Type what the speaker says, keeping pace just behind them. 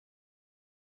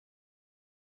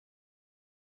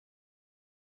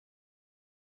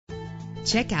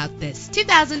Check out this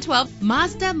 2012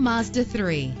 Mazda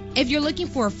 3. If you're looking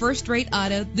for a first-rate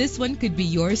auto, this one could be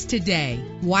yours today.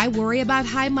 Why worry about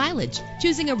high mileage?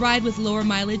 Choosing a ride with lower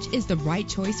mileage is the right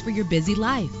choice for your busy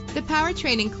life. The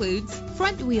powertrain includes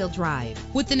front-wheel drive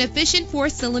with an efficient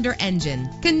 4-cylinder engine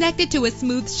connected to a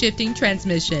smooth shifting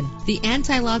transmission. The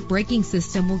anti-lock braking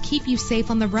system will keep you safe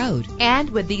on the road. And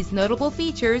with these notable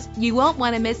features, you won't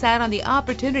want to miss out on the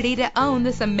opportunity to own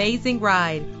this amazing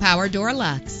ride. Power door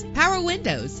locks, power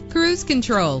windows, cruise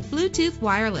control, Bluetooth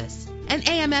wireless, an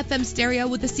AM/FM stereo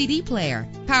with a CD player,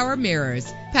 power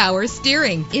mirrors, power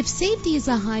steering. If safety is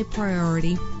a high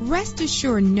priority, rest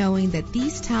assured knowing that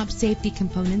these top safety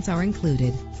components are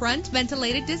included: front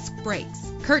ventilated disc brakes,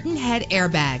 curtain head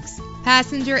airbags,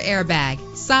 passenger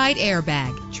airbag, side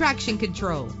airbag, traction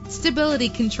control, stability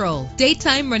control,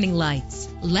 daytime running lights.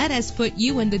 Let us put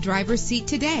you in the driver's seat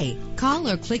today. Call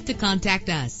or click to contact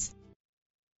us.